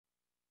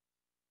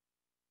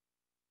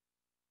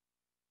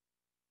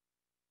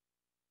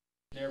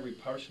and every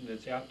person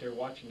that's out there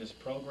watching this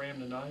program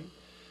tonight.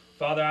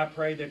 Father, I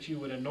pray that you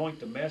would anoint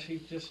the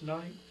message this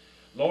night.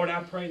 Lord,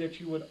 I pray that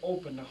you would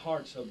open the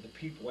hearts of the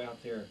people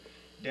out there,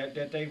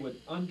 that they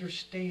would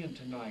understand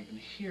tonight and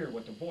hear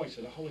what the voice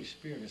of the Holy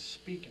Spirit is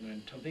speaking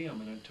unto them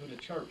and unto the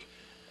church.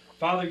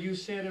 Father, you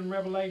said in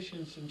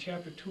Revelations in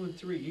chapter 2 and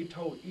 3, you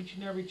told each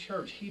and every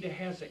church, he that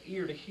has an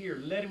ear to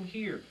hear, let him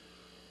hear.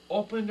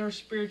 Open their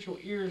spiritual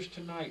ears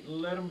tonight.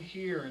 Let them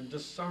hear and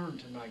discern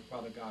tonight,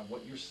 Father God,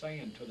 what you're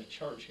saying to the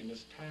church in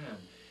this time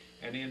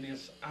and in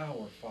this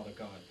hour, Father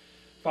God.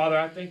 Father,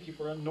 I thank you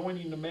for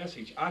anointing the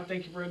message. I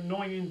thank you for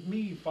anointing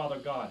me, Father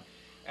God,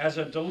 as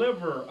a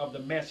deliverer of the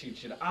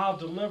message, that I'll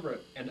deliver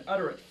it and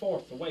utter it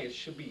forth the way it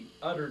should be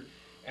uttered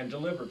and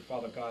delivered,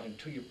 Father God,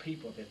 into your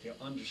people, that they'll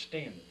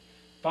understand it.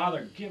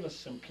 Father, give us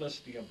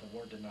simplicity of the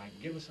word tonight.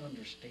 Give us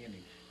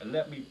understanding. And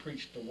let me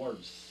preach the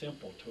word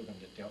simple to them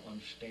that they'll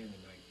understand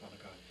tonight, Father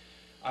God.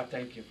 I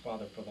thank you,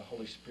 Father, for the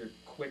Holy Spirit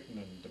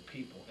quickening the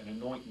people and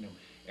anointing them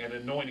and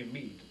anointing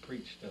me to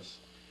preach this.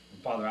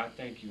 And Father, I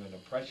thank you in the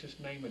precious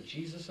name of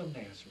Jesus of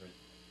Nazareth.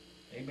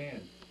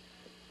 Amen.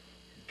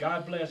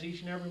 God bless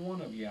each and every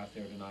one of you out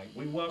there tonight.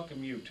 We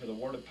welcome you to the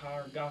Word of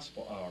Power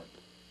Gospel Hour.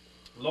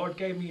 The Lord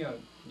gave me a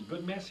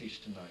good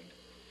message tonight.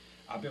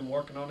 I've been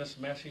working on this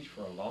message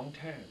for a long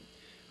time.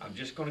 I'm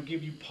just going to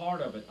give you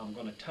part of it. I'm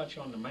going to touch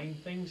on the main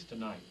things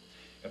tonight.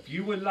 If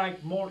you would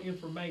like more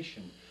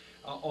information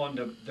on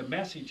the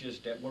messages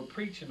that we're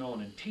preaching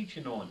on and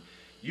teaching on,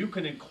 you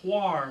can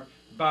inquire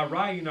by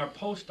writing our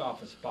post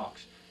office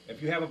box.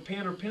 If you have a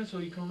pen or pencil,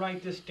 you can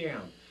write this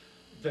down.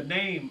 The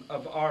name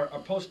of our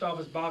post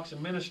office box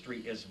and ministry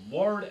is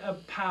Word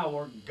of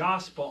Power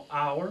Gospel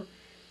Hour.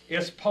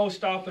 It's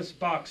Post Office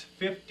Box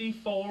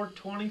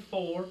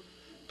 5424,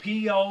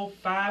 P.O.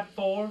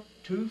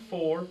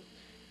 5424,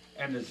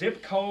 and the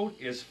zip code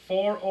is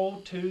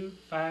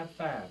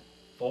 40255.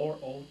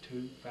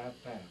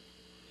 40255.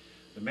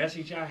 The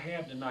message I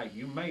have tonight,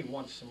 you may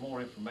want some more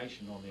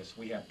information on this.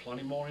 We have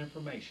plenty more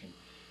information.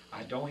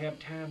 I don't have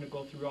time to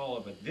go through all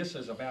of it. This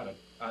is about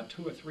a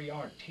 2 or 3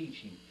 hour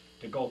teaching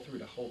to go through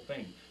the whole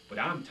thing. But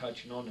I'm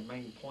touching on the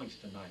main points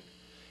tonight.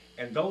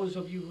 And those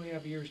of you who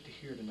have ears to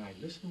hear tonight,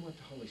 listen to what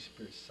the Holy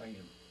Spirit's saying.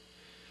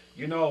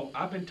 You know,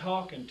 I've been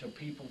talking to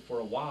people for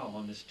a while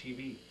on this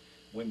TV.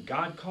 When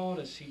God called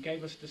us, he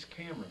gave us this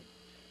camera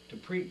to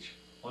preach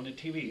on the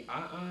TV.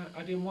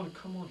 I didn't want to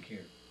come on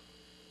here.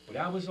 But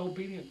I was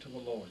obedient to the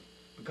Lord,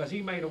 because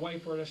he made a way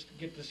for us to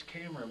get this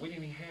camera. We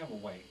didn't even have a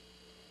way.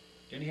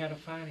 Then he had the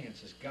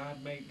finances.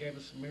 God gave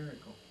us a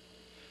miracle.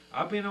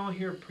 I've been on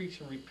here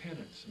preaching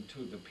repentance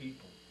unto the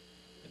people,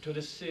 and to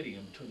the city,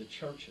 and to the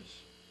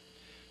churches.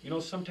 You know,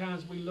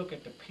 sometimes we look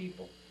at the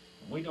people,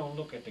 and we don't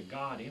look at the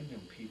God in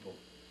them people.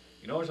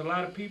 You know, there's a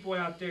lot of people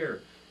out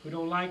there who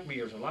don't like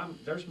me.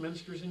 There's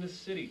ministers in this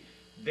city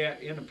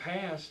that in the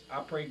past,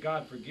 I pray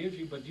God forgives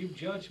you, but you've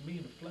judged me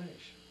in the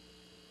flesh.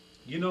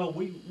 You know,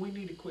 we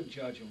need to quit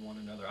judging one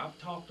another. I've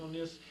talked on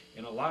this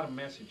in a lot of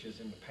messages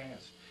in the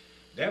past.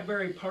 That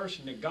very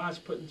person that God's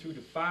putting through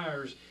the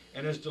fires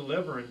and is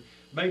delivering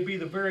may be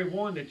the very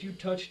one that you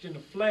touched in the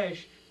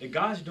flesh, that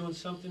God's doing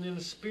something in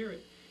the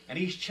spirit. And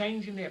he's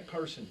changing that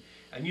person.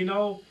 And you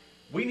know,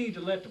 we need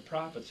to let the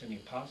prophets and the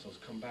apostles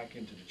come back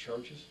into the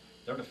churches.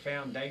 They're the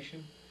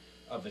foundation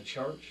of the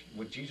church,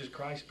 with Jesus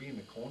Christ being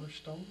the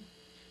cornerstone.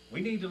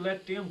 We need to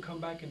let them come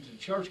back into the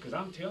church, because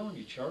I'm telling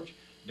you, church,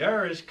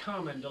 there is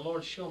coming, the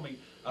Lord showed me,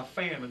 a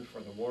famine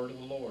for the word of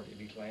the Lord in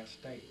these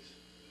last days.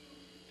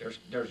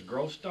 There's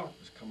gross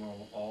darkness coming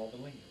on all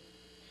the land.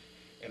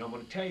 And I'm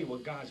going to tell you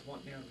what God's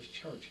wanting out of his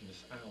church in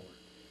this hour.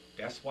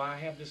 That's why I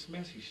have this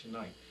message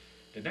tonight.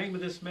 The name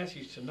of this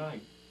message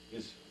tonight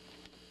is,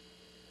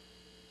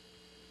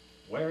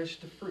 Where is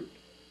the fruit?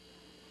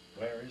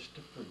 Where is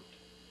the fruit?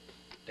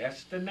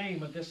 That's the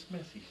name of this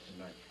message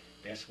tonight.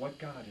 That's what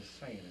God is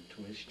saying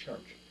to his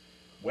church.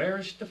 Where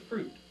is the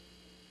fruit?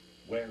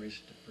 Where is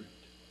the fruit?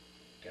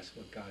 That's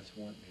what God's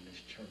wanting in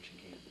his church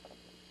again.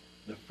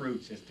 The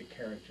fruits is the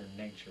character and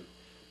nature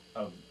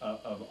of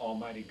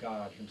Almighty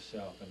God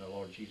himself and the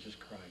Lord Jesus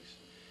Christ.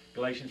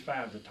 Galatians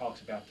 5 that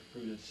talks about the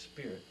fruit of the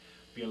Spirit,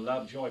 being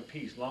love, joy,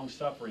 peace,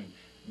 long-suffering,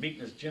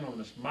 meekness,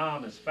 gentleness,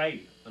 mildness,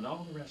 faith, and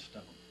all the rest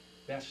of them.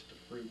 That's the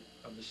fruit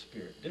of the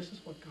Spirit. This is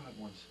what God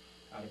wants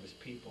out of his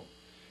people.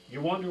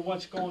 You wonder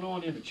what's going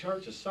on in the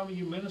churches. Some of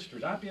you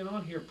ministers, I've been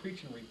on here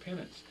preaching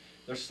repentance.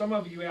 There's some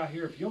of you out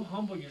here, if you'll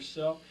humble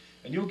yourself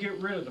and you'll get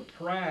rid of the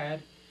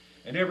pride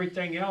and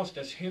everything else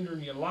that's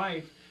hindering your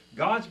life,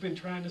 God's been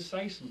trying to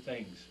say some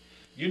things.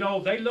 You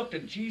know, they looked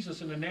at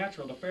Jesus in the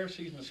natural. The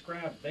Pharisees and the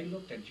scribes, they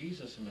looked at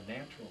Jesus in the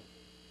natural.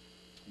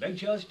 They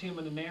judged him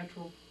in the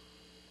natural.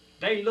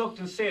 They looked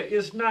and said,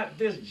 is not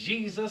this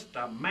Jesus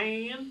the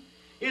man?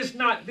 Is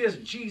not this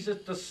Jesus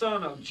the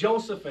son of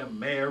Joseph and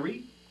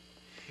Mary?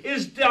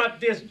 Is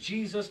not this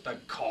Jesus the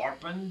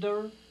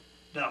carpenter,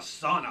 the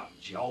son of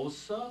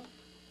Joseph?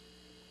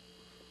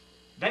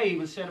 They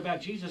even said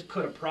about Jesus,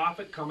 could a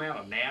prophet come out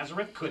of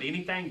Nazareth? Could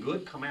anything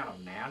good come out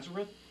of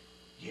Nazareth?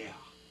 Yeah.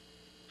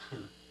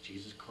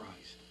 Jesus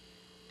Christ.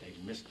 They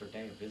missed their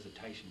day of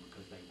visitation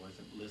because they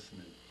wasn't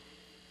listening.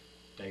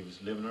 They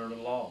was living under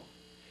the law.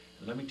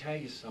 And let me tell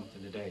you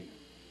something today.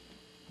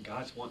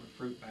 God's wanting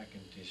fruit back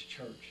into His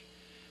church.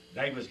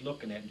 They was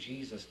looking at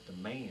Jesus, the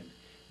man.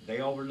 They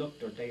overlooked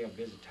their day of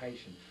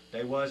visitation.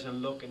 They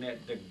wasn't looking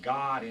at the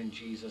God in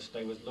Jesus.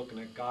 They was looking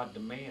at God, the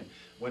man.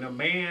 When a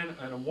man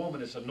and a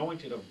woman is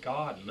anointed of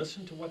God,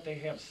 listen to what they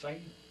have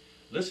saying.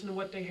 Listen to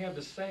what they have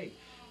to say.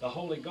 The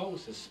Holy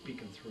Ghost is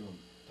speaking through them.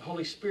 The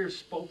Holy Spirit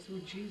spoke through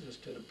Jesus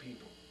to the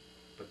people.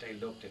 But they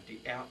looked at the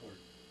outward.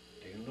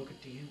 They didn't look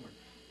at the inward.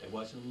 They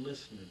wasn't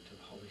listening to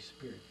the Holy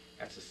Spirit.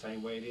 That's the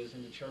same way it is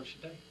in the church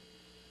today.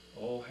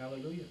 Oh,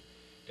 hallelujah.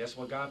 That's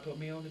why God put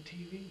me on the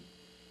TV.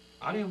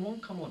 I didn't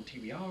want to come on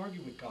TV. I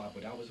argued with God,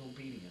 but I was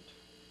obedient.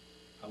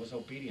 I was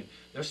obedient.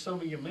 There's some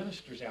of your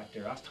ministers out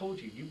there. I told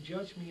you, you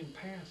judged me in the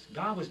past.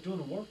 God was doing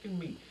a work in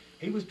me.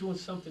 He was doing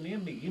something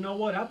in me. You know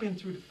what? I've been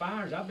through the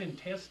fires. I've been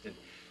tested.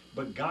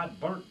 But God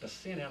burnt the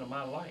sin out of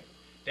my life.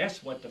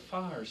 That's what the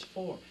fire is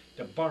for,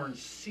 to burn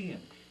sin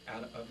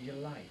out of your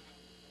life,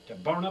 to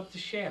burn up the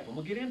shaft. And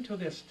we'll get into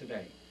this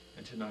today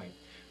and tonight.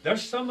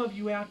 There's some of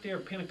you out there,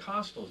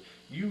 Pentecostals,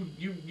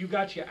 you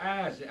got your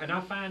eyes, and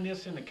I find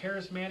this in the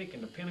charismatic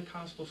and the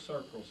Pentecostal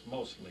circles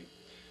mostly.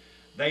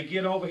 They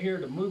get over here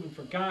to moving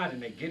for God,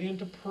 and they get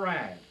into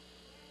pride.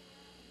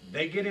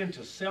 They get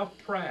into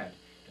self-pride,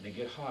 and they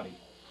get haughty.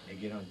 They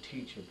get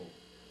unteachable.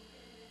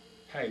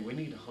 Hey, we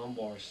need to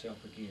humble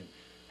ourselves again.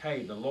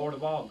 Hey, the Lord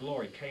of all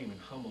glory came and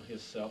humbled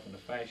Himself in the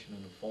fashion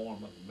and the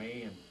form of a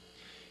man.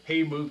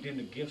 He moved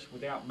into gifts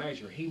without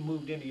measure. He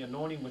moved into the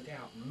anointing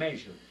without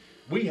measure.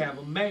 We have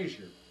a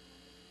measure.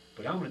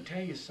 But I'm going to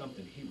tell you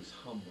something. He was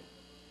humble.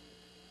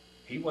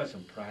 He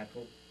wasn't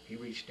prideful. He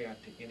reached out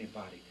to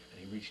anybody, and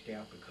He reached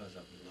out because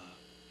of love.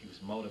 He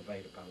was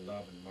motivated by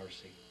love and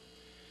mercy.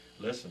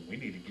 Listen, we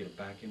need to get it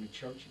back in the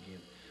church again.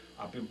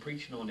 I've been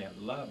preaching on that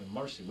love and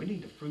mercy. We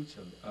need the fruits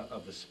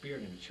of the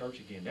Spirit in the church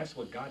again. That's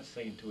what God's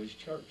saying to His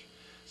church.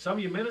 Some of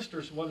you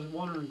ministers was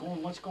wondering,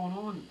 going, what's going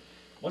on?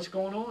 What's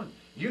going on?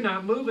 You're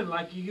not moving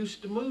like you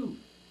used to move.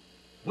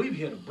 We've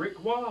hit a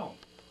brick wall.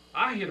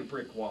 I hit a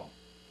brick wall.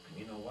 And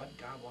you know what?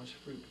 God wants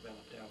fruit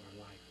developed out of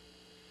our life.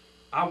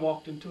 I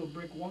walked into a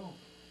brick wall.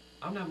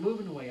 I'm not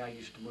moving the way I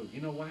used to move. You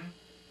know why?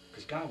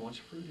 Because God wants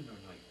fruit in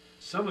our life.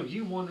 Some of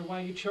you wonder why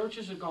your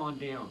churches are gone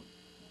down.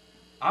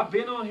 I've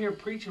been on here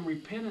preaching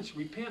repentance,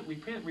 repent,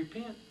 repent,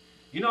 repent.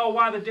 You know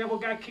why the devil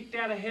got kicked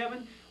out of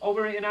heaven?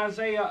 Over in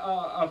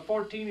Isaiah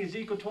 14,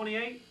 Ezekiel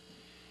 28,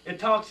 it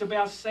talks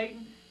about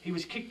Satan. He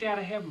was kicked out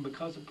of heaven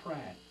because of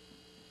pride.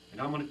 And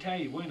I'm going to tell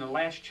you, we're in the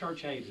last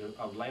church age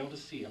of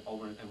Laodicea.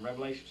 Over in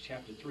Revelation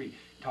chapter 3, it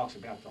talks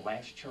about the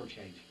last church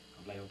age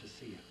of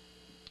Laodicea.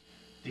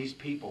 These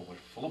people were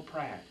full of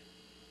pride.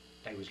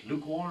 They was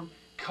lukewarm,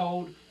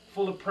 cold,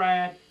 full of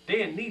pride. They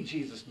didn't need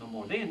Jesus no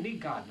more. They didn't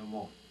need God no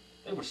more.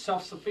 They were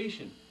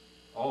self-sufficient.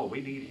 Oh,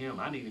 we need Him.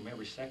 I need Him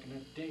every second of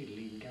the day to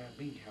lead and guide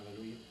me.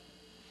 Hallelujah.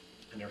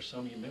 And there are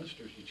some of you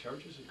ministers, your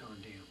churches have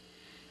gone down.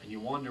 And you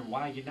wonder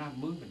why you're not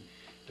moving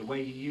the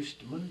way you used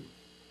to move.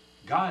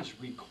 God's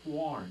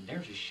requiring.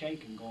 There's a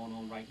shaking going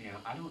on right now.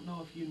 I don't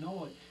know if you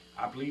know it.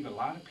 I believe a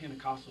lot of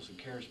Pentecostals and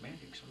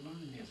charismatics are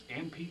learning this,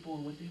 and people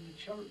within the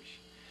church.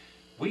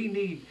 We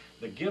need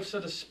the gifts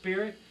of the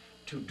Spirit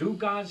to do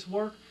God's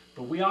work,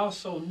 but we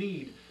also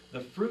need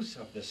the fruits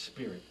of the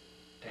Spirit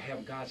to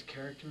have God's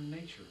character and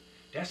nature.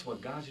 That's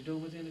what God's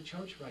doing within the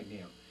church right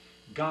now.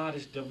 God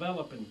is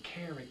developing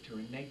character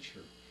and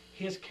nature,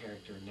 His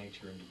character and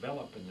nature, and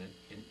developing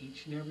it in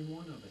each and every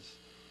one of us.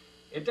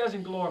 It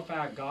doesn't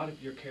glorify God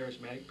if you're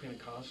charismatic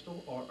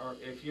Pentecostal, or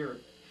if you're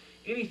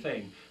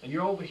anything, and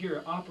you're over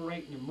here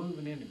operating and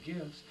moving in the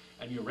gifts,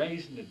 and you're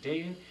raising the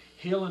dead,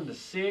 healing the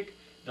sick,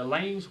 the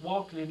lames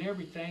walking and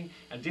everything,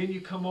 and then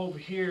you come over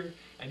here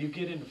and you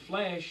get in the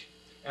flesh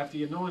after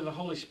the anointing of the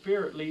Holy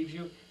Spirit leaves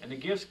you, and the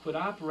gifts quit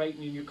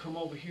operating, and you come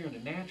over here in the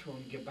natural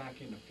and you get back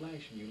in the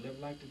flesh and you live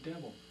like the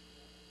devil.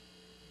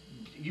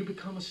 You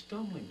become a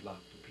stumbling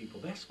block to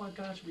people. That's why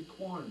God's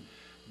requiring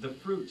the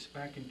fruits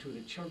back into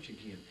the church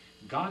again.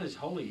 God is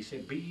holy. He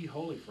said, be ye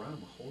holy, for I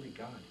am a holy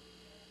God.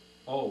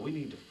 Oh, we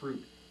need the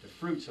fruit. The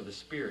fruits of the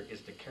Spirit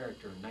is the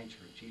character and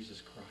nature of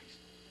Jesus Christ,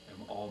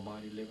 an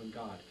almighty living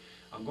God.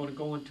 I'm going to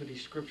go into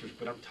these scriptures,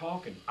 but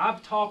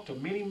I've talked to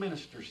many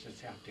ministers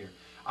that's out there.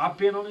 I've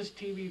been on this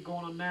TV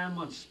going on 9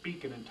 months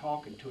speaking and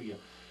talking to you.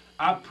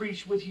 I've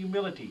preached with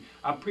humility.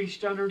 I've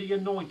preached under the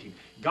anointing.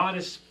 God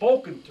has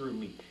spoken through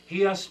me.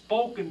 He has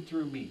spoken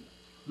through me.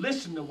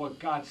 Listen to what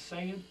God's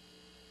saying.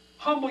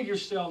 Humble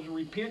yourselves and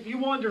repent. You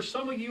wonder,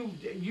 some of you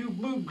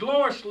moved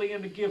gloriously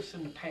in the gifts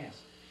in the past,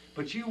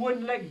 but you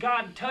wouldn't let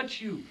God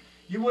touch you.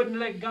 You wouldn't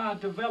let God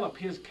develop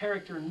His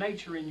character and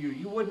nature in you.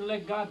 You wouldn't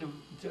let God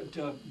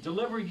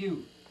deliver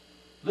you.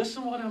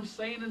 Listen to what I'm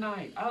saying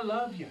tonight. I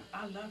love you.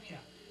 I love you.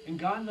 And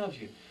God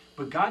loves you.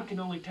 But God can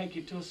only take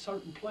you to a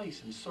certain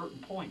place and a certain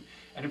point.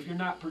 And if you're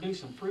not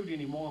producing fruit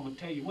anymore, I'm going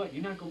to tell you what,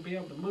 you're not going to be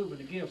able to move in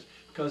the gifts,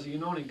 because the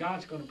anointing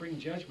God's going to bring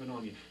judgment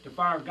on you. The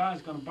fire of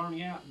God's going to burn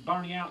you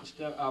up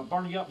instead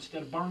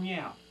of burn you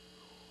out.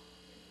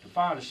 The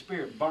fire of the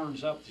Spirit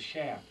burns up the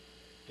shaft.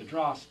 to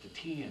draw us to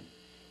 10.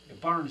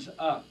 It burns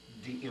up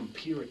the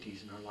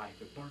impurities in our life.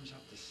 It burns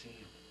up the sin.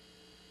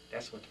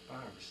 That's what the fire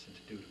was sent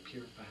to do, to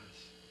purify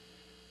us.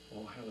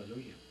 Oh,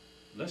 hallelujah.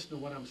 Listen to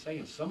what I'm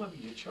saying. Some of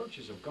you, your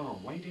churches have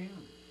gone way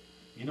down.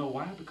 You know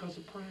why? Because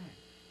of pride.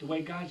 The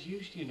way God's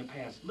used you in the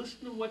past.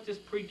 Listen to what this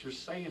preacher's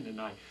saying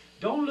tonight.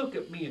 Don't look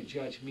at me and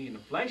judge me in the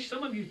flesh.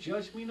 Some of you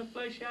judge me in the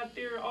flesh out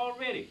there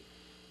already.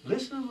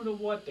 Listen to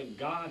what the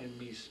God in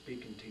me is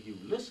speaking to you.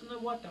 Listen to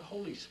what the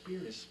Holy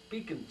Spirit is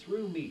speaking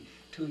through me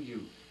to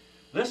you.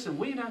 Listen,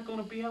 we're not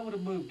going to be able to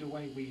move the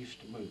way we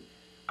used to move.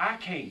 I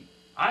can't.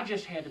 I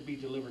just had to be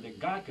delivered that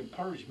God could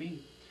purge me.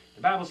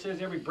 The Bible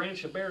says every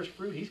branch that bears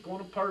fruit, He's going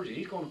to purge it.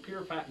 He's going to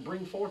purify it and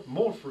bring forth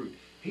more fruit.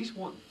 He's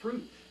wanting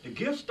fruit. The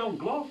gifts don't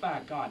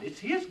glorify God. It's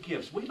His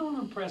gifts. We don't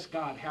impress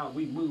God how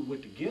we move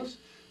with the gifts.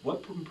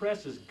 What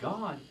impresses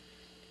God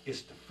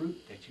is the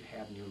fruit that you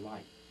have in your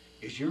life.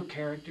 Is your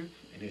character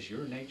and is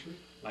your nature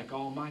like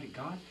Almighty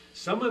God?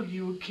 Some of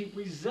you keep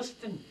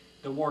resisting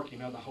the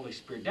working of the Holy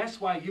Spirit. That's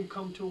why you've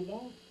come to a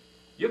wall.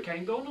 You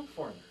can't go no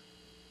further.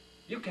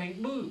 You can't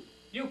move.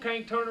 You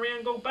can't turn around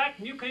and go back,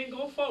 and you can't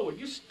go forward.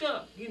 You're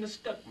stuck. You're in a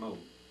stuck mode.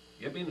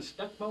 You ever been in a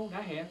stuck mode?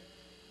 I have.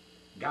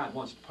 God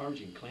wants to purge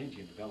you and cleanse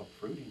you and develop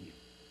fruit in you.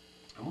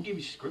 I'm going to give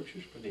you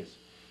scriptures for this.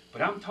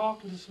 But I'm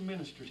talking to some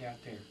ministers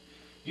out there.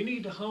 You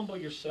need to humble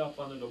yourself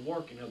under the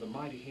working of the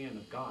mighty hand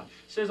of God.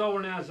 It says over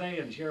in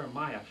Isaiah and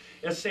Jeremiah,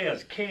 it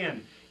says,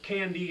 can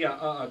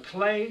the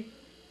clay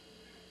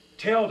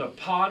tell the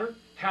potter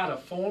how to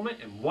form it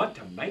and what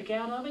to make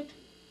out of it?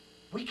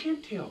 We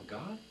can't tell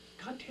God.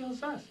 God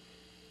tells us.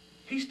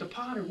 He's the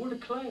potter. We're the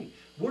clay.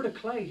 We're the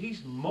clay.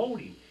 He's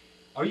molding.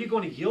 Are you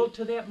going to yield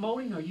to that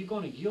molding? Are you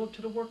going to yield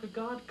to the work of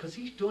God? Because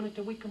He's doing it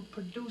that we can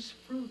produce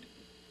fruit,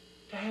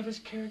 to have His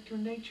character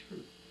and nature.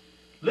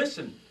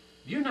 Listen,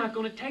 you're not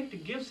going to take the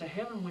gifts of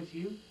heaven with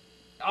you.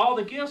 All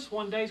the gifts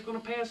one day is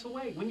going to pass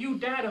away. When you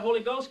die, the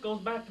Holy Ghost goes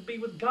back to be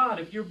with God.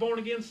 If you're born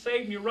again,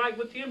 saved, and you're right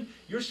with Him,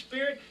 your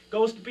spirit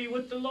goes to be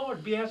with the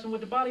Lord. Be absent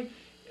with the body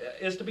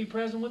is to be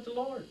present with the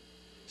Lord.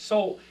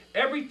 So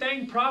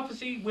everything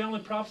prophecy, we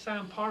only prophesy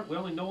in part, we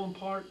only know in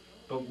part,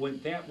 but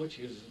with that which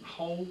is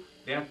whole,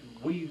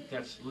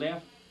 that's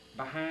left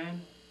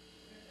behind,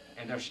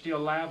 and they're still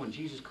alive when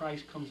Jesus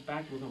Christ comes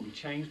back, we're going to be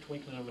changed,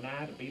 twinkling of an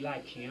eye, to be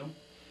like Him.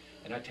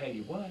 And I tell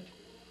you what,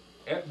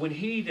 when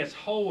He that's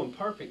whole and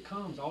perfect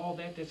comes, all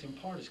that's in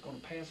part is going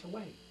to pass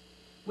away.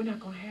 We're not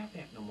going to have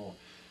that no more.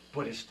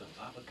 But it's the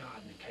love of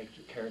God and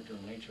the character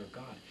and nature of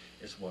God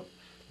is what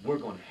we're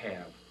going to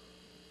have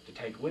to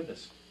take with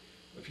us.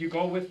 If you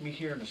go with me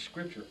here in the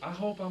Scripture, I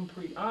hope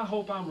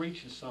I'm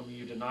reaching some of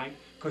you tonight,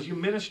 because your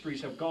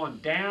ministries have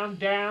gone down,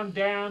 down,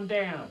 down,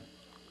 down.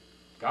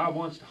 God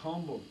wants to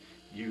humble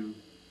you.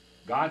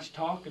 God's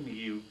talking to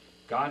you.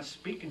 God's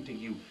speaking to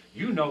you.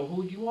 You know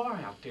who you are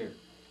out there.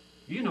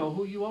 You know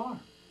who you are.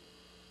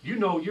 You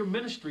know your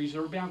ministries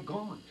are about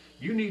gone.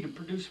 You need to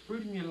produce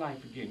fruit in your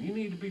life again. You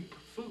need to be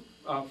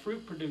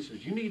fruit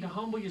producers. You need to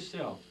humble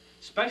yourself.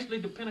 Especially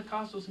the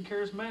Pentecostals and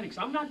Charismatics.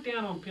 I'm not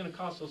down on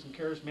Pentecostals and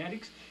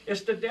Charismatics.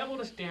 It's the devil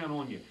that's down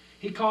on you.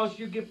 He caused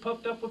you to get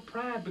puffed up with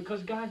pride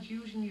because God's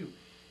using you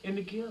in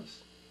the gifts.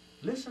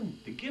 Listen,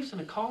 the gifts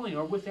and the calling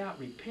are without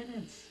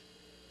repentance.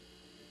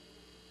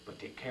 But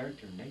the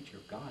character and nature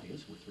of God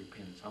is with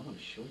repentance. I'm going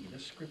to show you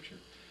this scripture.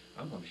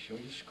 I'm going to show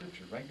you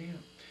scripture right now.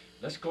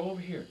 Let's go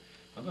over here.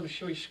 I'm going to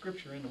show you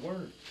scripture in the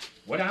Word.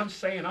 What I'm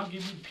saying, I'll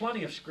give you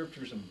plenty of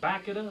scriptures and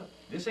back it up.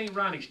 This ain't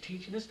Ronnie's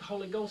teaching. It's the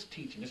Holy Ghost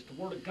teaching. It's the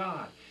Word of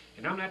God.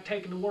 And I'm not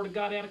taking the Word of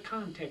God out of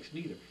context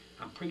neither.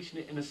 I'm preaching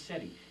it in a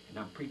setting. And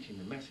I'm preaching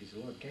the message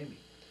the Lord gave me.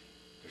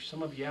 There's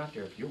some of you out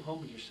there, if you'll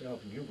humble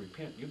yourself and you'll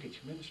repent, you'll get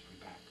your ministry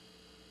back.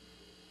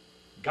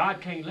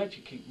 God can't let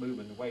you keep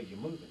moving the way you're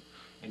moving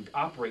and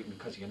operating,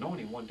 because the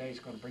anointing one day is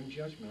going to bring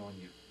judgment on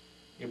you.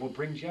 It will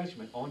bring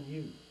judgment on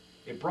you.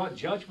 It brought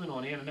judgment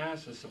on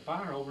Ananias and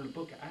Sapphira over in the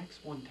book of Acts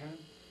one time.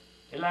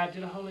 They lied to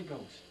the Holy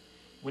Ghost.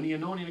 When the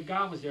anointing of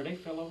God was there, they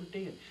fell over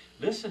dead.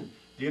 Listen,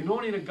 the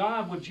anointing of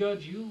God will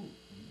judge you.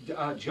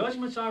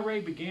 Judgment's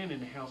already began in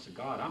the house of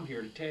God. I'm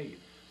here to tell you.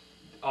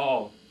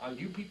 Oh,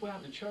 you people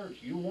out in the church,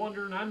 you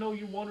wondering, I know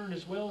you're wondering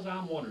as well as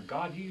I'm wondering.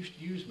 God used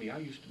to use me. I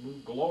used to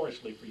move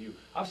gloriously for you.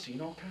 I've seen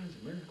all kinds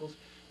of miracles,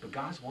 but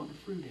God's wanting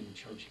fruit in the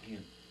church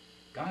again.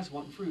 God's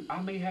wanting fruit.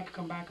 I may have to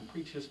come back and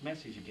preach this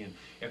message again.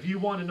 If you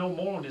want to know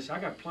more on this, I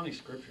got plenty of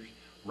scriptures.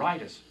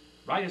 Write us.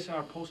 Write us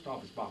our post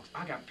office box.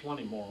 I got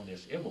plenty more on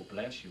this. It will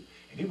bless you,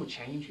 and it will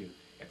change you.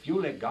 If you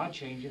let God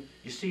change you,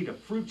 you see, the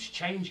fruits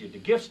change you. The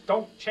gifts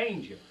don't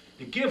change you.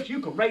 The gifts,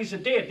 you can raise the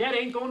dead. That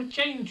ain't going to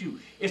change you.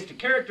 It's the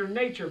character and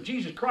nature of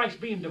Jesus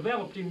Christ being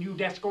developed in you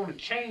that's going to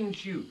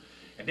change you.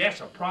 And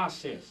that's a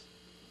process.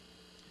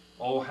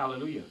 Oh,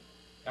 hallelujah.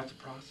 That's a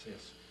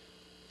process.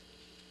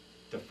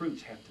 The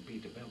fruits have to be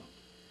developed.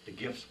 The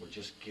gifts were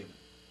just given.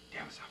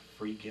 That was a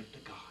free gift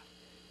of God.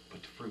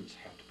 But the fruits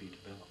have to be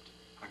developed.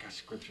 I got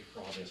scripture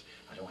for all this.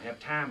 I don't have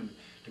time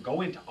to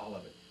go into all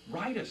of it.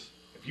 Write us.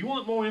 If you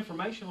want more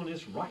information on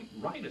this, write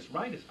us.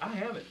 I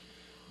have it.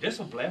 This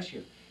will bless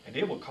you. And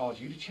it will cause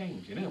you to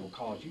change. And it will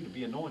cause you to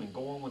be anointed and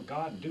go on with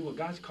God and do what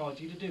God's called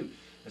you to do.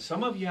 And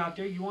some of you out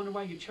there, you wonder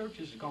why your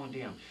churches are going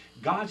down.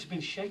 God's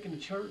been shaking the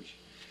church.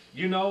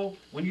 You know,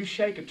 when you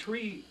shake a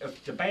tree,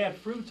 if the bad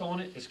fruit's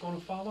on it, it's going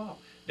to fall off.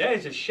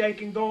 There's a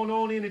shaking going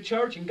on in the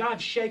church, and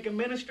God's shaking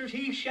ministers.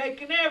 He's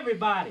shaking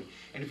everybody.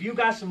 And if you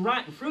got some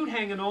rotten fruit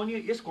hanging on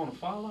you, it's going to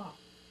fall off.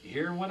 You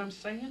hearing what I'm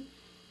saying?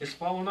 It's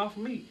falling off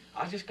of me.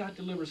 I just got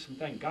delivered some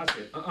things. God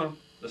said,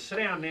 let's sit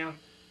down now.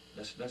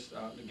 Let's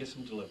get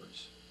some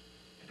deliverance.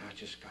 And I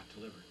just got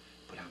delivered.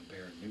 But I'm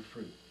bearing new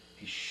fruit.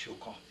 He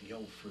shook off the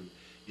old fruit.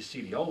 You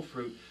see, the old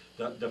fruit,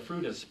 the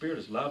fruit of the Spirit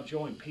is love,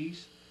 joy, and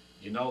peace.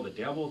 You know, the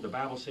devil, the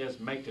Bible says,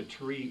 make the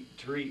tree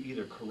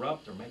either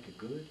corrupt or make it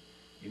good.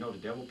 You know, the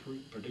devil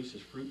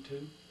produces fruit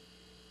too.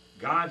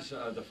 God's,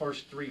 the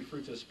first three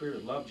fruits of the Spirit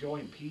is love, joy,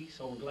 and peace.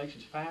 Over in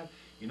Galatians 5,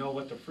 you know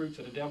what the fruits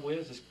of the devil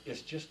is?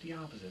 It's just the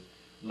opposite.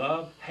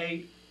 Love,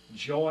 hate,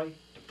 joy,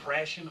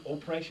 depression,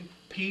 oppression,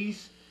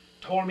 peace,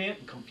 torment,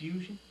 and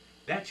confusion.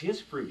 That's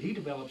his fruit. He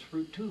develops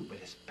fruit too, but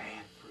it's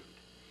bad fruit.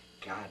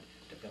 God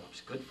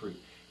develops good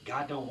fruit.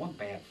 God don't want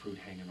bad fruit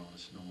hanging on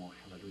us no more.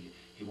 Hallelujah.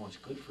 He wants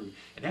good fruit.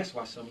 And that's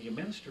why some of your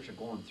ministers are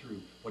going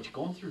through what you're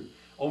going through.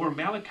 Over in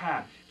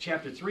Malachi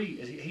chapter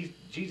 3,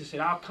 Jesus said,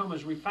 I'll come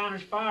as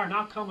refiner's fire, and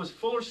I'll come as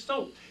fuller's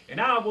soap, and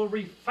I will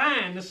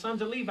refine the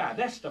sons of Levi.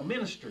 That's the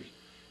ministers,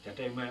 that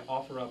they may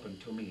offer up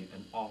unto me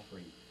an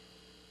offering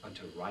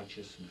unto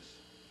righteousness.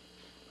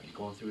 Are you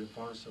going through the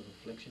furnace of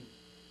affliction?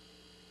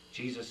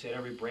 Jesus said,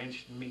 every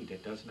branch in me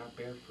that does not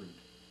bear fruit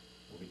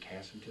will be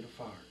cast into the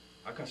fire.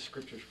 I've got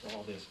scriptures for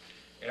all this.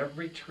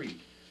 Every tree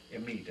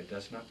in me that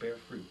does not bear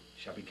fruit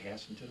shall be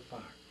cast into the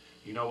fire.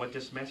 You know what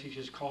this message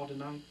is called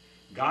tonight?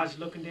 God's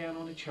looking down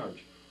on the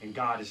church, and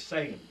God is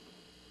saying,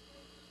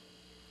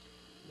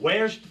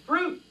 where's the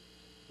fruit?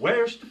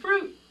 Where's the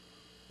fruit?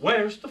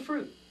 Where's the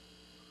fruit?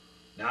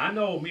 Now, I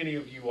know many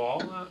of you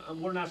all,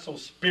 we're not so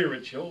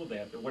spiritual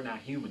that we're not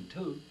human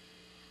too.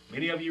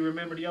 Many of you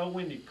remember the old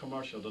Wendy's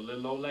commercial, the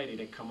little old lady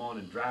that come on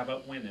and drive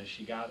up Wendy's.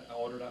 She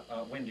ordered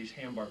a Wendy's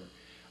hamburger.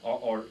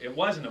 Or it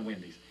wasn't a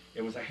Wendy's.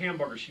 It was a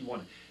hamburger she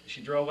wanted.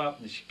 She drove up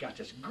and she got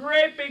this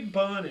great big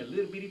bun and a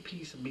little bitty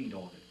piece of meat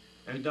on it.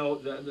 And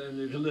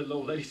the little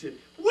old lady said,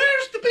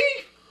 where's the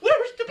beef?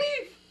 Where's the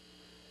beef?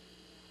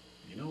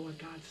 You know what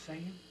God's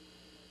saying?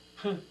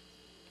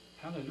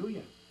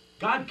 Hallelujah.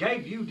 God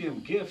gave you them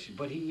gifts,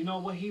 but you know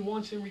what he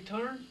wants in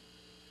return?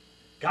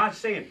 God's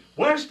saying,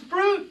 where's the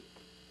fruit?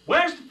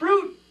 Where's the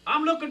fruit?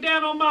 I'm looking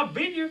down on my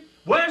vineyard.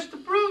 Where's the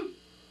fruit?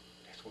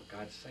 That's what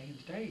God's saying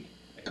today.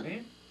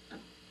 Amen.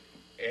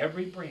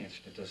 Every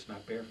branch that does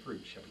not bear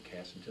fruit shall be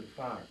cast into the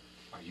fire.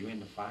 Are you in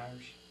the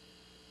fires?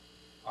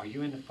 Are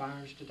you in the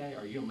fires today?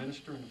 Are you a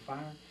minister in the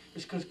fire?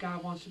 It's because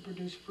God wants to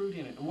produce fruit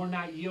in it. And we're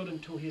not yielding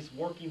to his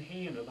working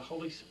hand of the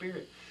Holy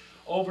Spirit.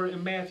 Over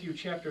in Matthew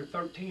chapter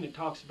 13, it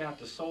talks about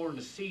the sower and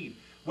the seed.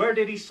 Where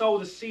did he sow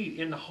the seed?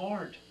 In the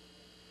heart.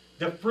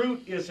 The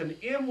fruit is an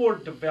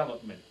inward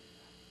development.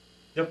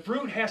 The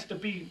fruit has to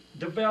be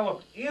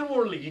developed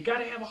inwardly. You got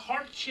to have a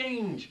heart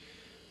change.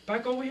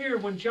 Back over here,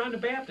 when John the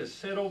Baptist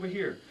said over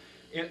here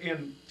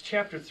in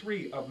chapter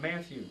 3 of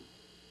Matthew,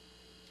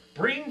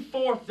 bring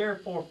forth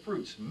therefore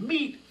fruits,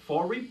 meet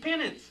for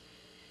repentance.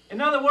 In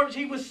other words,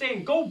 he was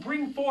saying, go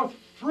bring forth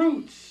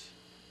fruits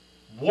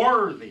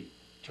worthy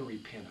to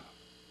repent of.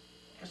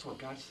 That's what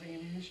God's saying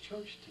in his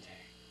church today.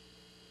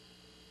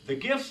 The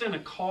gifts and the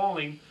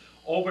calling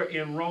over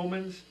in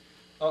Romans,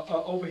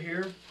 over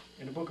here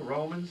in the book of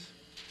Romans.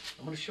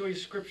 I'm going to show you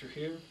scripture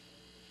here.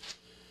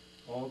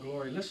 Oh,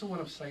 glory. Listen to what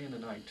I'm saying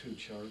tonight too,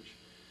 church.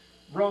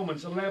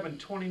 Romans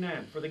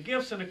 11:29. For the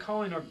gifts and the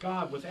calling are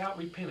God without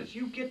repentance.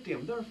 You get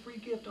them. They're a free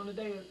gift on the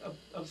day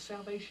of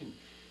salvation.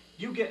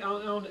 You get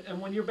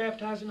and when you're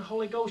baptized in the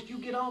Holy Ghost, you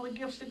get all the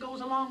gifts that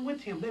goes along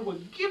with him. They were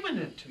given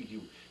it to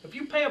you. If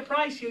you pay a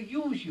price, he'll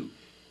use you.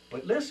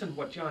 But listen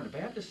what John the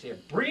Baptist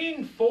said.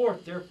 Bring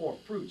forth, therefore,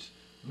 fruits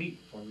meet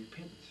for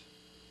repentance.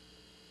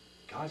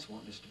 God's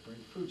wanting us to bring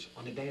fruits.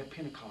 On the day of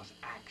Pentecost,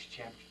 Acts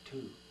chapter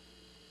 2.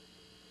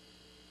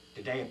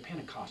 The day of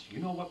Pentecost. You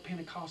know what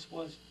Pentecost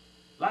was?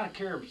 A lot of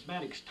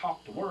charismatics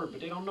talk the word, but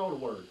they don't know the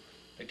word.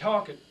 They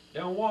talk it, they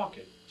don't walk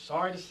it.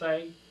 Sorry to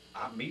say,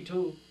 me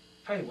too.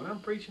 Hey, when I'm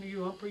preaching to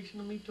you, I'm preaching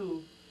to me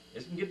too.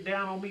 It's going to get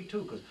down on me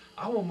too, because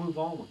I want to move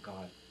on with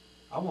God.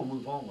 I want to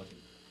move on with him.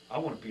 I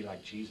want to be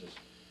like Jesus.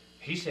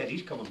 He said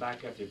he's coming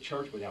back after the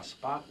church without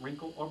spot,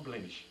 wrinkle, or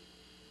blemish.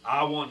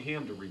 I want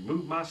him to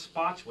remove my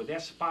spots with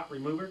that spot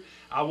remover.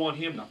 I want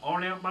him to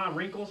iron out my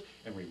wrinkles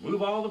and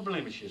remove all the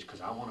blemishes,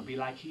 because I want to be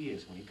like he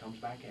is when he comes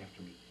back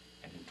after me.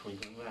 And in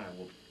twinkling of an eye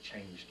will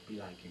change to be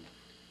like him.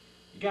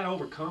 You got to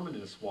overcome in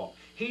this walk.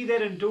 He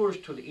that endures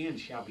to the end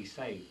shall be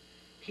saved.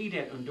 He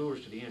that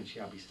endures to the end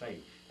shall be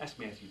saved. That's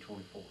Matthew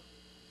 24.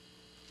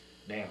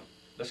 Now,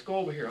 let's go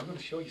over here. I'm going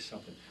to show you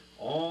something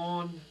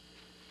on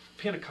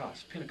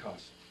Pentecost.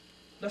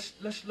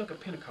 Let's look at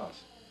Pentecost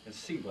and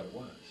see what it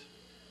was.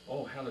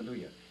 Oh,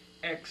 hallelujah.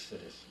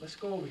 Exodus. Let's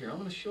go over here. I'm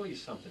going to show you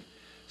something.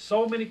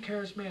 So many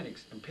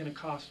charismatics and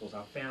Pentecostals,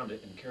 I found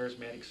it in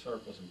charismatic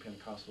circles and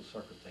Pentecostal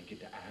circles, they get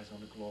their eyes on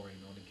the glory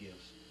and on the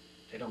gifts.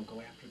 They don't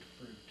go after the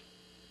fruit.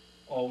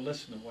 Oh,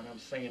 listen to what I'm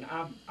saying.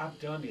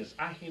 I've done this.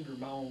 I hindered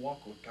my own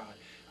walk with God.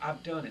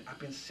 I've done it. I've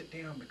been sit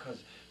down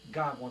because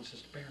God wants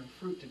us to bear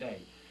fruit today.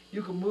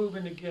 You can move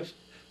in the gifts,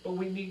 but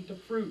we need the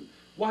fruit.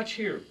 Watch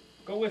here.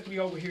 Go with me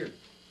over here.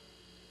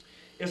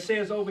 It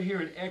says over here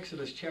in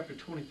Exodus chapter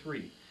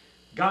 23,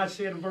 God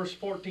said in verse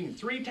 14,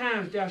 3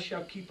 times thou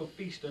shalt keep a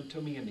feast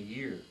unto me in the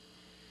year.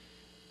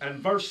 And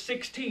verse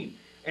 16,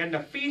 and the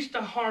feast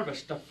of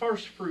harvest, the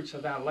first fruits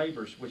of thy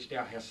labors, which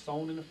thou hast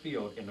sown in the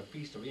field, and the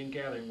feast of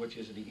ingathering, which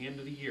is at the end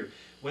of the year,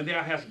 when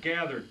thou hast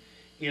gathered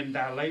in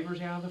thy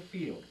labors out of the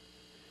field.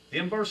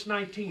 Then verse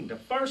 19, the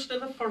first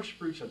of the first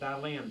fruits of thy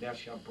land thou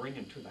shalt bring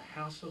into the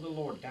house of the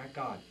Lord thy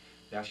God.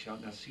 Thou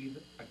shalt not see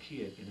a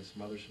kid in his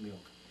mother's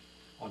milk.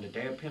 On the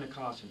day of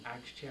Pentecost in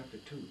Acts chapter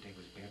 2, they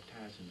was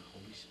baptized in the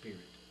Holy Spirit.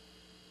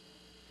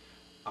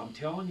 I'm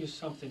telling you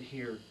something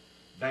here.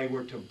 They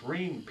were to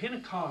bring,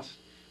 Pentecost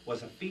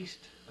was a feast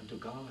unto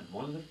God.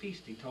 One of the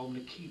feasts he told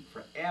them to keep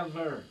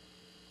forever.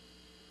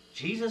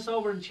 Jesus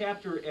over in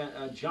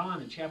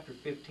John in chapter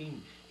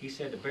 15, he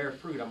said to bear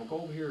fruit. I'm going to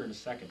go over here in a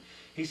second.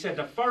 He said,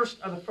 the first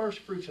of the first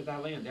fruits of thy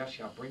land thou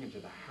shalt bring into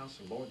the house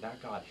of the Lord thy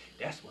God.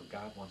 That's what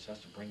God wants us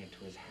to bring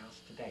into his house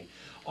today.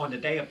 On the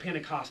day of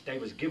Pentecost, they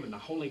was given the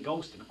Holy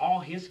Ghost and all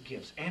his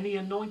gifts and the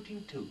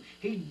anointing too.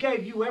 He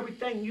gave you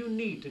everything you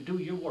need to do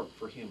your work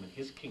for him and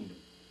his kingdom.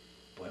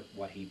 But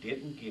what he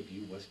didn't give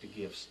you was the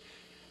gifts.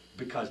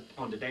 Because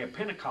on the day of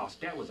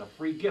Pentecost, that was a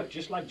free gift.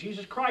 Just like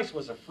Jesus Christ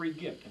was a free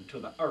gift unto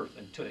the earth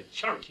and to the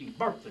church. He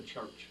birthed the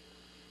church.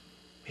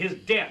 His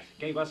death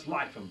gave us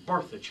life and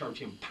birthed the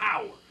church in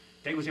power.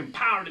 They was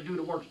empowered to do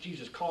the works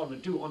Jesus called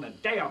them to do on the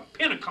day of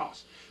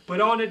Pentecost.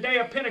 But on the day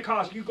of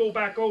Pentecost, you go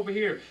back over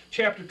here,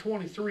 chapter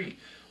 23,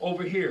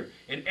 over here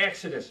in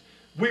Exodus.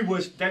 They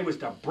was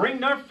to bring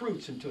their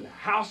fruits into the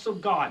house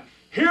of God.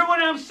 Hear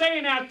what I'm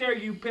saying out there,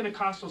 you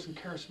Pentecostals and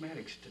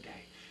charismatics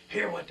today.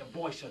 Hear what the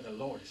voice of the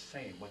Lord is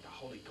saying, what the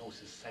Holy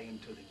Ghost is saying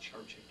to the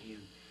church again.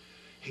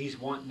 He's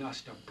wanting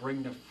us to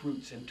bring the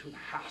fruits into the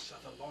house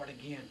of the Lord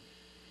again.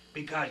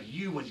 Because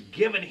you was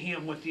given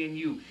him within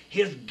you.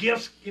 His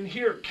gifts in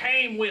here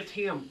came with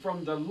him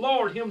from the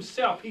Lord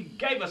himself. He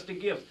gave us the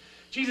gifts.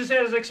 Jesus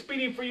said, it's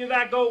expedient for you that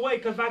I go away,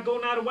 because if I go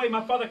not away,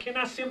 my Father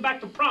cannot send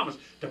back the promise.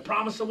 The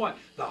promise of what?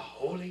 The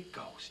Holy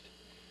Ghost.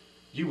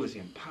 You was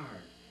empowered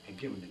and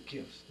given the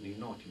gifts and the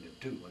anointing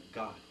to do what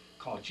God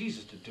called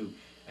Jesus to do.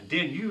 And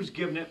then you was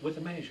given it with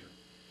a measure.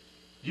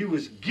 You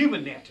was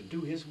given that to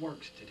do his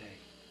works today.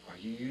 Are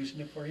you using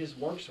it for his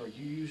works, or are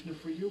you using it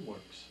for your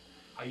works?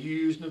 Are you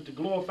using it to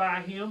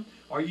glorify him?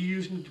 Or are you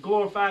using it to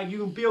glorify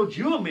you and build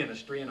your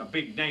ministry in a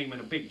big name and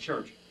a big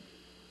church?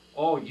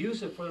 Oh,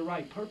 use it for the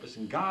right purpose,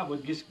 and God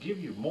would just give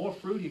you more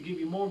fruit. He'll give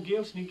you more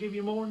gifts, and he'll give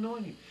you more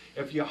anointing.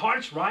 If your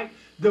heart's right,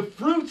 the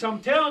fruits, I'm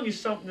telling you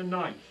something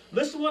tonight.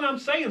 Listen to what I'm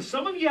saying.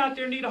 Some of you out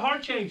there need a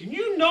heart change, and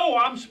you know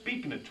I'm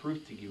speaking the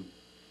truth to you.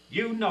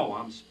 You know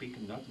I'm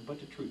speaking nothing but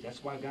the truth.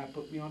 That's why God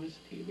put me on this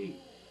TV.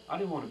 I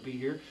didn't want to be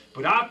here.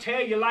 But I'll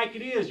tell you like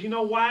it is. You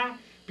know why?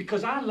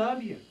 Because I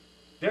love you.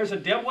 There's a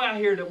devil out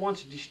here that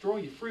wants to destroy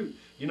your fruit.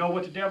 You know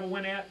what the devil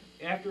went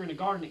after in the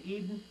Garden of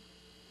Eden?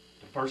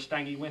 The first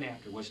thing he went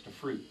after was the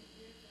fruit.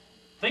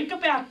 Think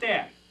about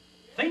that.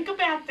 Think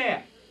about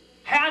that.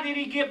 How did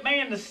he get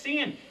man to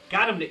sin?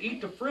 Got him to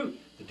eat the fruit.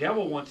 The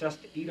devil wants us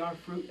to eat our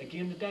fruit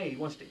again today. He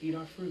wants to eat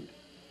our fruit.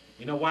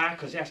 You know why?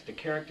 Because that's the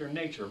character and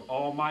nature of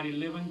Almighty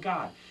living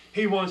God.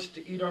 He wants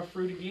to eat our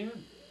fruit again.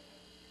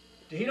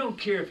 He don't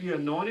care if you're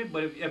anointed,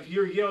 but if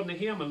you're yielding to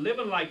him and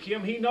living like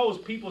him, he knows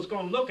people's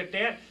going to look at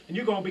that, and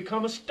you're going to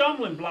become a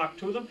stumbling block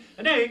to them,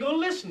 and they ain't going to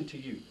listen to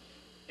you.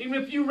 Even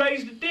if you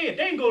raise the dead,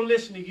 they ain't going to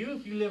listen to you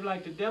if you live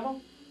like the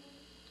devil.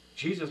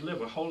 Jesus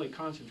lived a holy,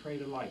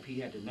 concentrated life. He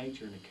had the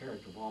nature and the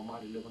character of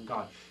Almighty living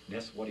God. And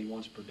that's what he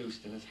wants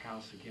produced in his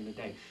house again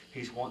today.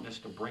 He's wanting us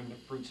to bring the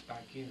fruits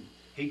back in.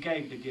 He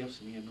gave the gifts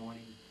and the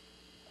anointing.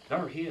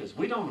 They're his.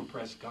 We don't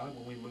impress God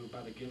when we move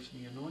by the gifts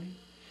and the anointing.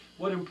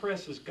 What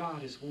impresses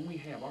God is when we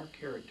have our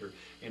character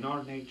and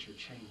our nature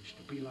changed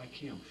to be like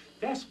him.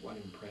 That's what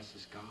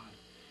impresses God.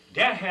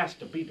 That has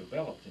to be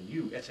developed in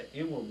you. It's an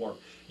inward work.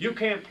 You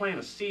can't plant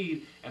a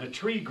seed and a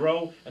tree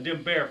grow and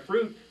then bear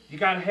fruit. You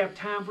got to have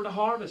time for the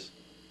harvest.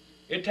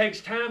 It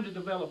takes time to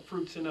develop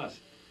fruits in us.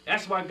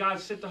 That's why God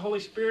sent the Holy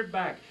Spirit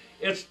back.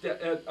 It's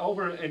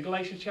over in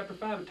Galatians chapter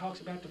 5, it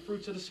talks about the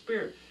fruits of the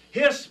Spirit.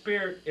 His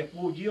Spirit, if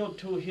we'll yield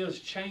to his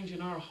change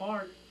in our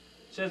heart,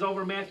 it says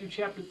over Matthew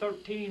chapter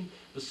 13,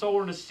 the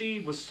sower and the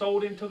seed was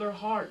sowed into their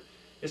heart.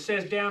 It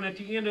says down at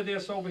the end of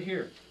this over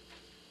here.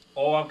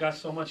 Oh, I've got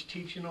so much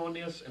teaching on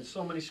this and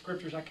so many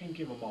scriptures, I can't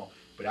give them all.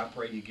 But I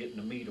pray you get in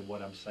the meat of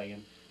what I'm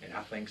saying. And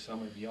I think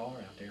some of you are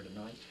out there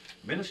tonight.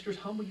 Ministers,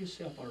 humble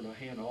yourself under the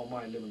hand of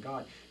Almighty living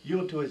God.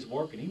 Yield to his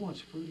work, and he wants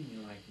fruit in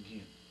your life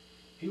again.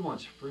 He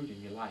wants fruit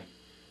in your life.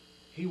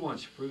 He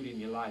wants fruit in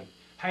your life.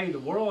 Hey, the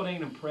world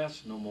ain't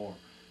impressed no more.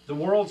 The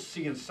world's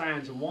seeing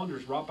signs and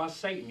wonders wrought by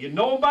Satan. You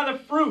know by the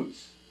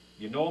fruits.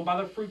 You know them by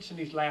their fruits in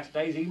these last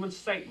days. Even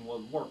Satan will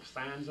work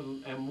signs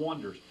and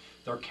wonders.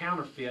 They're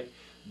counterfeit.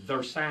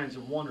 They're signs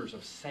and wonders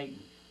of Satan.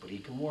 But he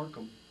can work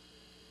them.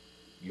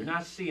 You're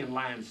not seeing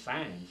lying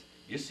signs.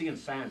 You're seeing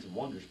signs and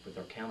wonders, but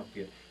they're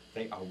counterfeit.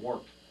 They are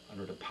worked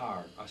under the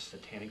power of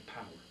satanic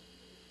power.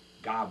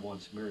 God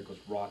wants miracles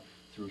wrought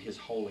through His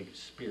Holy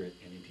Spirit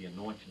and in the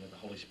anointing of the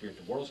Holy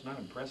Spirit. The world's not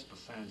impressed by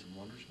signs and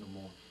wonders no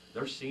more.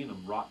 They're seeing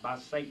them wrought by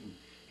Satan.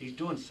 He's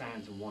doing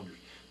signs and wonders.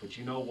 But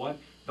you know what?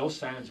 Those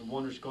signs and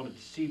wonders are going to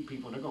deceive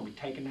people, and they're going to be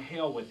taken to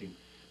hell with him.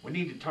 We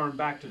need to turn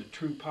back to the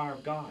true power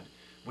of God.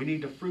 We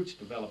need the fruits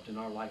developed in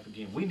our life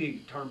again. We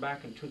need to turn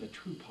back into the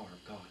true power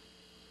of God.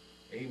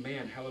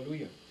 Amen.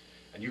 Hallelujah.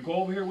 And you go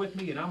over here with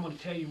me, and I'm going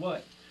to tell you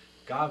what.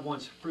 God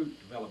wants fruit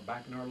developed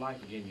back in our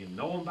life again. You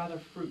know them by their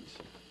fruits.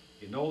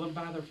 You know them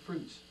by their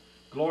fruits.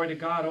 Glory to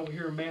God. Over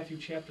here in Matthew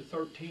chapter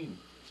 13,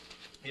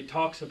 it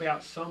talks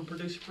about some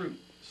produce fruit.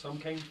 Some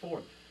came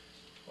forth.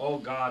 Oh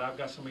God, I've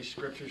got so many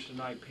scriptures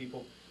tonight,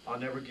 people. I'll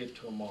never get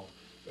to them all.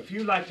 If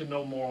you'd like to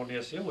know more on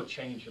this, it will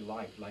change your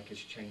life like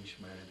it's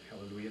changed mine.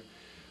 Hallelujah.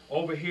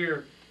 Over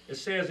here, it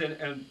says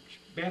in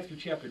Matthew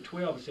chapter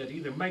 12, it says,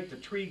 either make the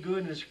tree good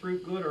and its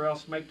fruit good, or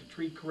else make the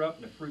tree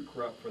corrupt and the fruit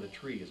corrupt, for the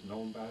tree is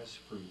known by its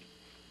fruit.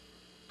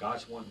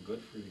 God's wanting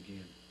good fruit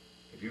again.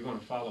 If you're going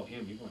to follow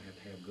Him, you're going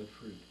to have good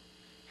fruit.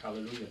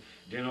 Hallelujah.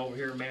 Then over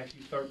here in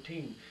Matthew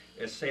 13,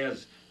 it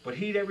says, but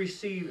he that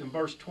received, in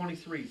verse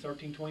 23,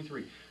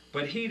 13:23,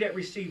 but he that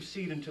receives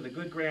seed into the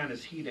good ground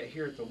is he that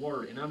heareth the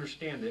word, and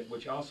understandeth it,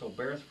 which also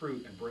beareth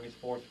fruit, and bringeth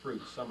forth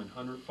fruit, some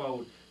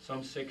 100-fold,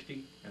 some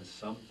 60, and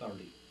some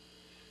 30.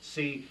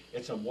 See,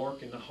 it's a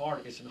work in the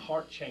heart. It's a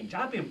heart change.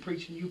 I've been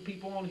preaching to you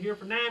people on here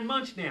for 9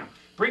 months now.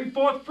 Bring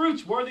forth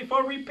fruits worthy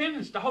for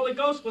repentance. The Holy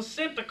Ghost was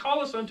sent to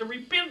call us unto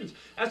repentance.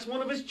 That's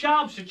one of His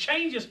jobs, to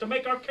change us, to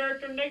make our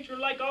character and nature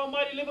like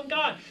Almighty living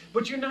God.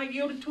 But you're not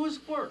yielded to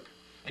His work.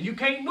 And you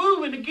can't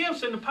move in the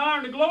gifts and the power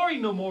and the glory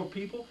no more,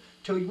 people,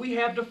 till we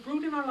have the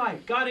fruit in our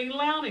life. God ain't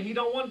allowing it. He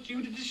don't want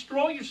you to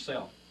destroy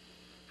yourself.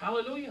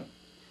 Hallelujah.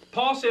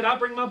 Paul said, I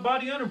bring my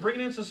body under and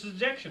bring it into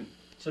subjection.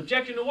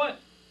 Subjection to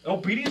what?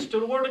 Obedience to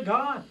the Word of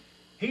God.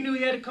 He knew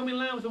he had to come in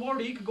line with the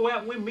Word. He could go out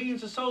and win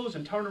millions of souls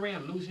and turn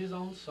around and lose his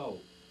own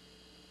soul.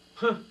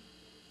 Huh.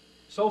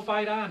 So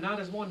fight I, not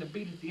as one that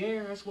beateth the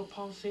air. That's what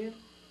Paul said.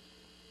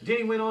 Then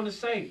he went on to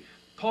say,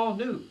 Paul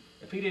knew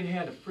if he didn't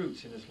have the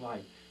fruits in his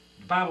life,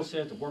 the Bible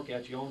says to work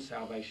out your own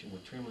salvation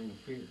with trembling and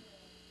fear.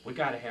 We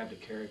got to have the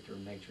character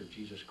and nature of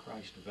Jesus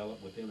Christ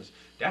developed within us.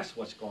 That's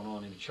what's going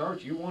on in the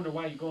church. You wonder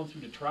why you're going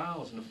through the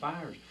trials and the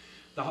fires.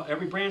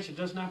 Every branch that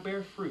does not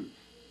bear fruit,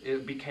 it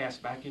will be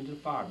cast back into the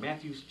fire.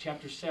 Matthew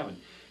chapter 7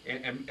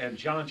 and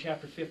John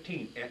chapter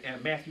 15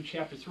 and Matthew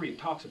chapter 3, it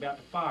talks about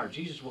the fire.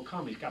 Jesus will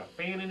come. He's got a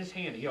fan in His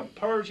hand. He'll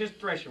purge His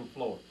threshing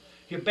floor.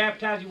 He'll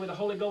baptize you with the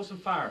Holy Ghost and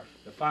fire.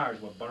 The fire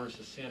is what burns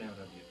the sin out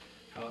of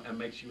you and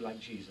makes you like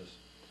Jesus.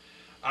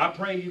 I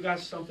pray you got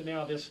something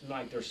out of this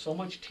tonight. There's so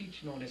much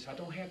teaching on this. I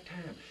don't have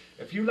time.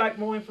 If you'd like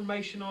more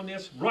information on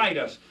this, write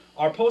us.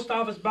 Our post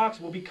office box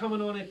will be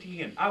coming on at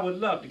the end. I would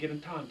love to get in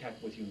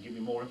contact with you and give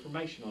you more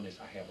information on this.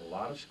 I have a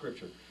lot of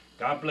scripture.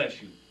 God bless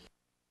you.